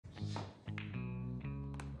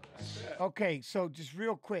Okay, so just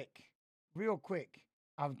real quick.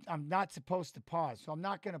 I'm not supposed to pause, so I'm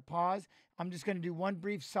not going to pause. I'm just going to do one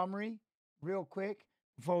brief summary real quick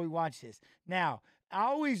before we watch this. Now, I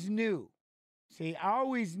always knew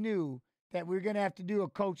that we are going to have to do a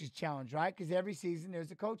coach's challenge, right? Because every season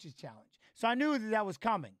there's a coach's challenge. So I knew that was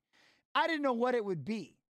coming. I didn't know what it would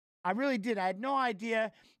be. I really did. I had no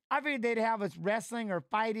idea. I figured they'd have us wrestling or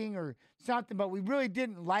fighting or something, but we really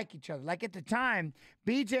didn't like each other. Like at the time,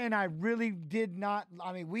 BJ and I really did not,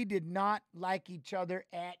 we did not like each other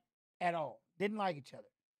at all. Didn't like each other.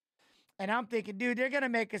 And I'm thinking, dude, they're going to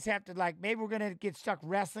make us have to, maybe we're going to get stuck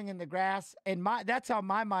wrestling in the grass. And that's how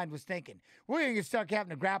my mind was thinking. We're going to get stuck having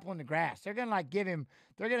to grapple in the grass. They're going to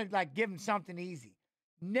give him something easy.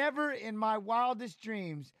 Never in my wildest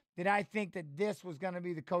dreams did I think that this was going to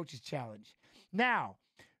be the coach's challenge. Now,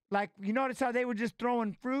 you notice how they were just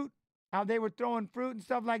throwing fruit? How they were throwing fruit and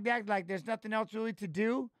stuff like that? Like there's nothing else really to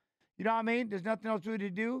do. You know what I mean? There's nothing else really to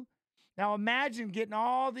do. Now imagine getting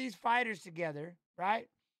all these fighters together, right?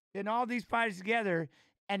 Getting all these fighters together,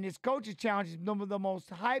 and this coach's challenge is the most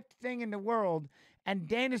hyped thing in the world, and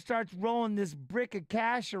Dana starts rolling this brick of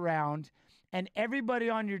cash around, and everybody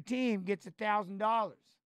on your team gets $1,000,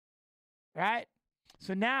 right?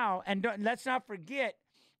 So now, and let's not forget,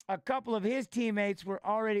 a couple of his teammates were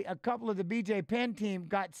already, a couple of the BJ Penn team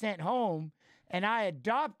got sent home, and I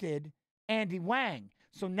adopted Andy Wang.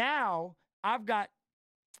 So now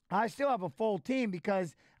I still have a full team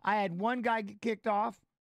because I had one guy get kicked off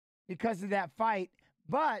because of that fight,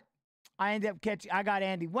 but I ended up I got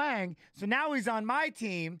Andy Wang. So now he's on my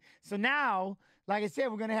team. So now, like I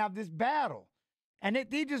said, we're going to have this battle. And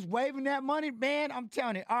they just waving that money, man, I'm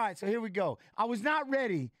telling you. All right, so here we go. I was not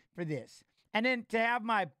ready for this. And then to have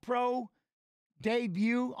my pro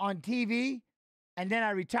debut on TV, and then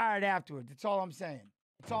I retired afterwards. That's all I'm saying.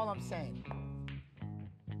 That's all I'm saying.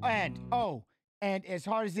 And as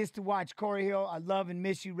hard as this to watch, Corey Hill, I love and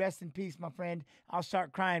miss you. Rest in peace, my friend. I'll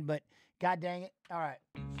start crying, but God dang it. All right.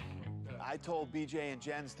 I told BJ and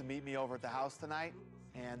Jens to meet me over at the house tonight,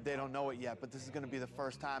 and they don't know it yet, but this is going to be the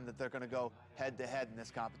first time that they're going to go head-to-head in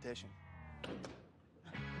this competition.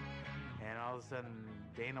 And all of a sudden,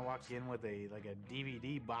 Dana walks in with a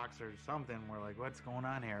DVD box or something. We're like, what's going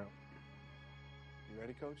on here? You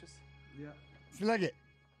ready, coaches? Yeah. So look it.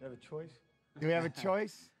 You have a choice? Do we have a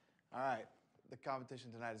choice? All right. The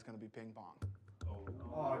competition tonight is going to be ping pong.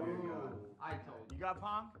 Oh, dear God. I told you. You got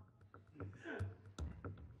pong?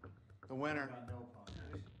 The winner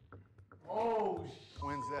Oh,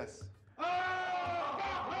 wins this. Are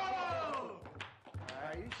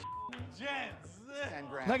you Jens. 10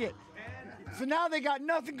 grand. Look it. So now they got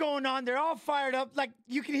nothing going on. They're all fired up. Like,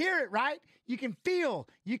 you can hear it, right? You can feel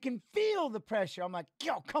the pressure. I'm like,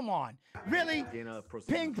 yo, come on. Really?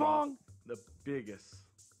 Ping pong? The biggest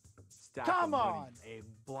stack Come of money. on. A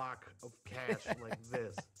block of cash like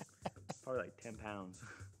this. Probably like 10 pounds.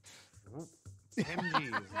 10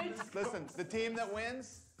 G's. Listen, the team that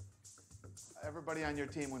wins, everybody on your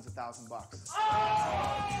team wins $1,000.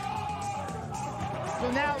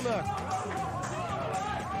 So now look.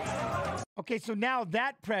 Okay, so now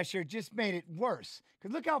that pressure just made it worse.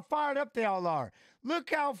 Because look how fired up they all are. Look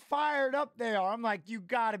how fired up they are. I'm like, you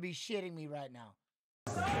got to be shitting me right now.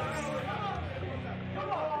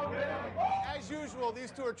 As usual, these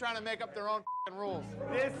two are trying to make up their own rules.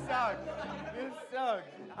 This sucks. This sucks.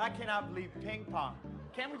 I cannot believe ping pong.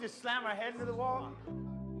 Can't we just slam our head into the wall?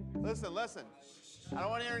 Listen. I don't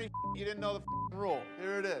want to hear any you didn't know the rule.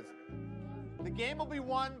 Here it is. The game will be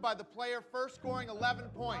won by the player first scoring 11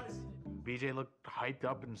 points. BJ looked hyped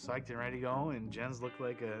up and psyched and ready to go, and Jens looked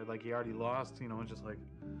like he already lost, you know, and just like,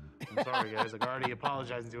 I'm sorry, guys. Like, already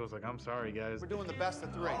apologizing to us, like, I'm sorry, guys. We're doing the best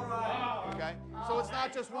of 3, okay? So it's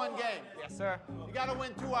not just one game. Yes, sir. You got to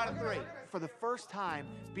win 2 out of 3. For the first time,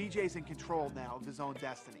 BJ's in control now of his own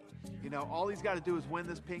destiny. You know, all he's got to do is win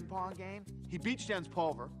this ping pong game. He beats Jen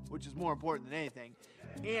Pulver, which is more important than anything,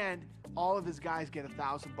 and all of his guys get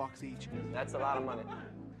 $1,000 each. That's a lot of money.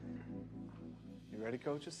 You ready,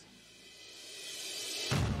 coaches?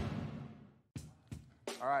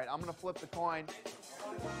 All right, I'm going to flip the coin.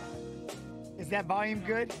 Is that volume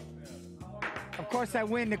good? Of course I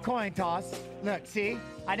win the coin toss. Look, see?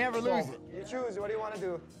 I never lose it. You choose. What do you want to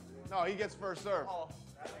do? No, he gets first serve. Oh.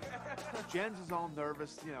 Jens is all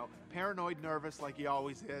nervous, you know, paranoid nervous like he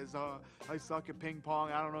always is. I suck at ping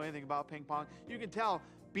pong. I don't know anything about ping pong. You can tell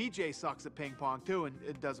BJ sucks at ping pong too and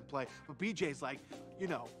it doesn't play. But BJ's like, you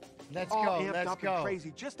know, let's all go, amped let's up go. and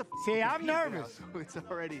crazy. Just to see, I'm compete, you know, nervous. so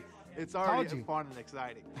it's already fun and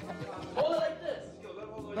exciting. Hold it like this.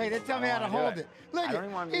 Wait, they tell me how to hold it. Look I don't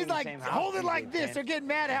even want at to be he's in the like, same house hold it with like BJ this. Penn. They're getting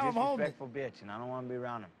mad at how I'm holding it. Disrespectful bitch, and I don't want to be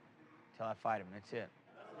around him. until I fight him. That's it.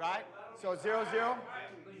 Right? So 0-0.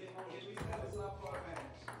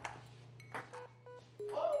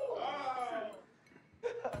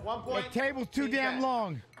 One The point. table's too damn BJ.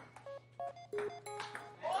 long. 1-1.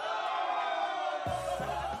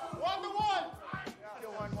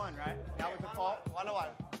 Still 1-1, right? That was the fault. 1-1.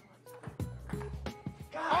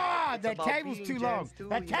 Ah, It's that about table's being too Jens long. too,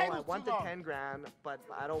 That you know, I table's want too the long. 10 grand, but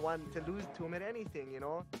I don't want to lose to him at anything, you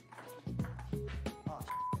know? Oh,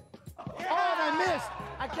 and I missed.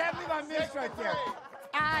 I can't believe I missed right there.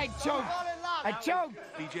 I choked. I choked.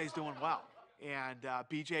 BJ's doing well. And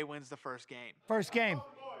BJ wins the first game. First game.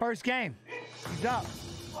 First game. He's up.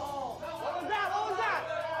 All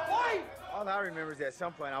I remember is at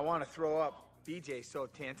some point I want to throw up. BJ's so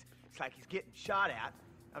tense. It's like he's getting shot at.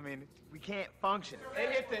 I mean, we can't function.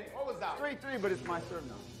 Hey, Ethan, what was that? 3-3, but it's my serve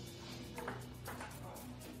now.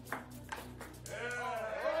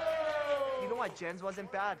 You know what? Jens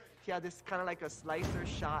wasn't bad. He had this kind of like a slicer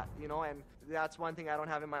shot, you know, and that's one thing I don't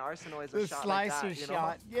have in my arsenal is a The shot like slicer that, you know?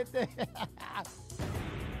 shot. Get the.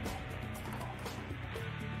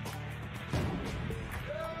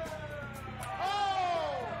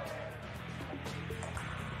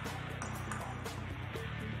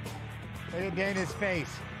 Look at Dana's face.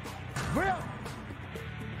 Will.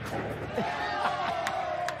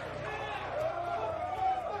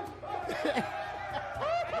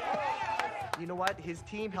 You know what? His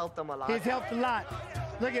team helped him a lot. He's helped a lot.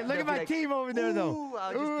 Look at They'll be my like, team over there though. Ooh,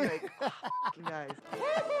 I'll just be like, "You guys.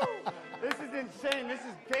 This is insane. This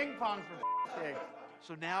is ping pong for sake.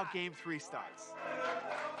 So now game 3 starts.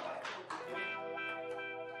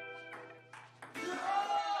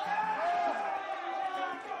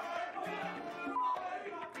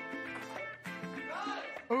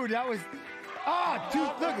 Ooh, that was.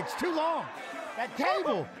 Oh, look, it's too long. That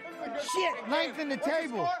table. Shit, lengthen the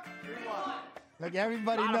table. Look,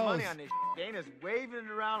 everybody A lot of knows. money on this. Dana's waving it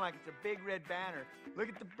around like it's a big red banner. Look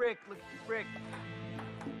at the brick. Look at the brick.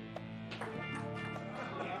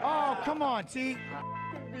 Oh, come on, see?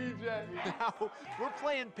 Now, we're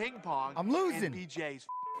playing ping pong. I'm losing. And BJ's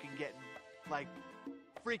getting, like,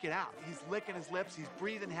 freaking out. He's licking his lips. He's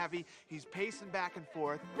breathing heavy. He's pacing back and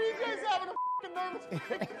forth. BJ's having a nervous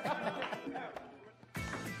breakdown.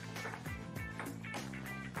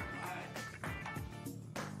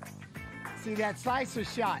 See that slicer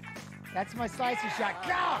shot? That's my slicer shot.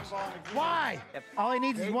 Gosh, why? All he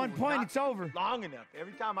needs is 1 point. It's over. Long enough.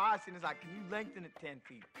 Every time I see it, it's like, can you lengthen it 10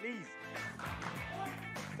 feet, please?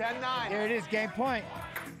 10-9. There it is, game point.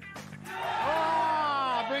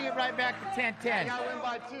 Oh, bring it right back to 10-10. Gotta win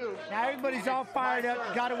by 2. Now everybody's all fired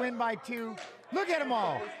up. Got to win by 2. Look at them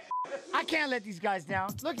all. I can't let these guys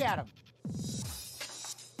down. Look at them.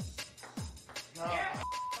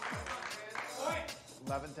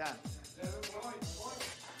 11-10.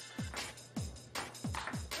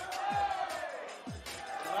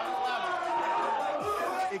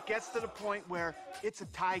 It gets to the point where it's a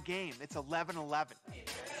tie game. It's 11-11.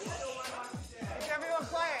 Everyone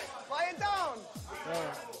play it. Play it down.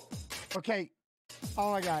 Okay.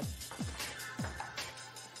 Oh my God.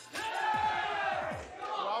 12-11.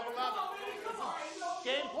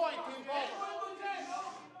 Game point, Team Pulver.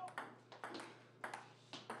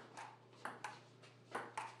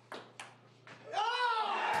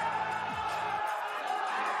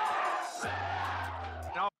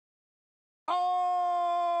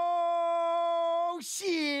 Oh,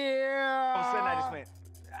 shit. All of a sudden, I just went,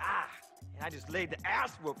 and I just laid the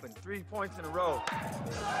ass whooping 3 points in a row.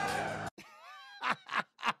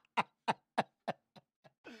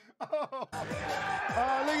 Oh,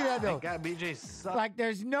 look at that, though. God, BJ sucks. Like,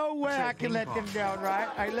 there's no way I can let them down, right?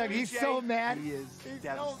 All right, look, he's so mad. He is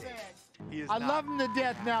devastated. He is I not. love him to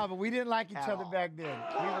death now, but we didn't like each At other all. back then.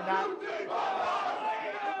 We were not.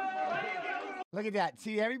 Look at that.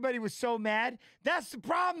 See, everybody was so mad. That's the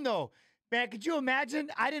problem, though. Man, could you imagine?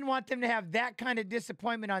 I didn't want them to have that kind of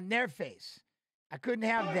disappointment on their face. I couldn't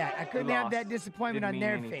have that. I couldn't have that disappointment on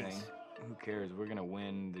their face. Who cares? We're gonna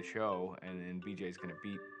win the show, and then BJ's gonna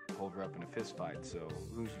beat Pulver up in a fist fight. So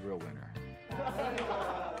who's the real winner?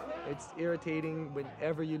 It's irritating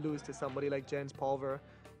whenever you lose to somebody like Jen Pulver.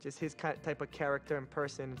 Just his type of character and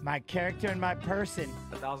person. My character and my person.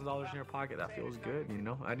 $1,000 in your pocket, that feels good, you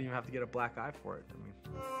know? I didn't even have to get a black eye for it. I mean,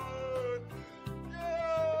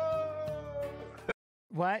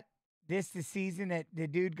 What? This the season that the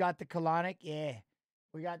dude got the colonic? Yeah,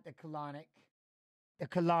 we got the colonic. The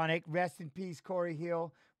colonic. Rest in peace, Corey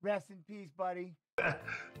Hill. Rest in peace, buddy.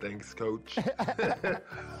 Thanks, Coach.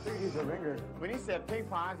 He's a ringer. When he said ping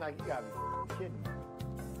pong, I was like, you gotta be kidding me.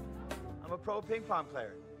 I'm a pro ping pong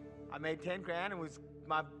player. I made 10 grand. It was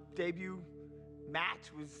my debut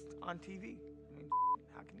match was on TV. I mean,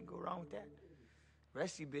 how can you go wrong with that?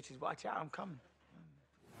 Rest of you bitches, watch out, I'm coming.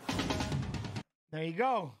 There you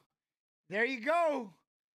go. There you go.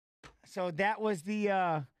 So that was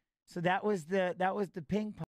the ping pong.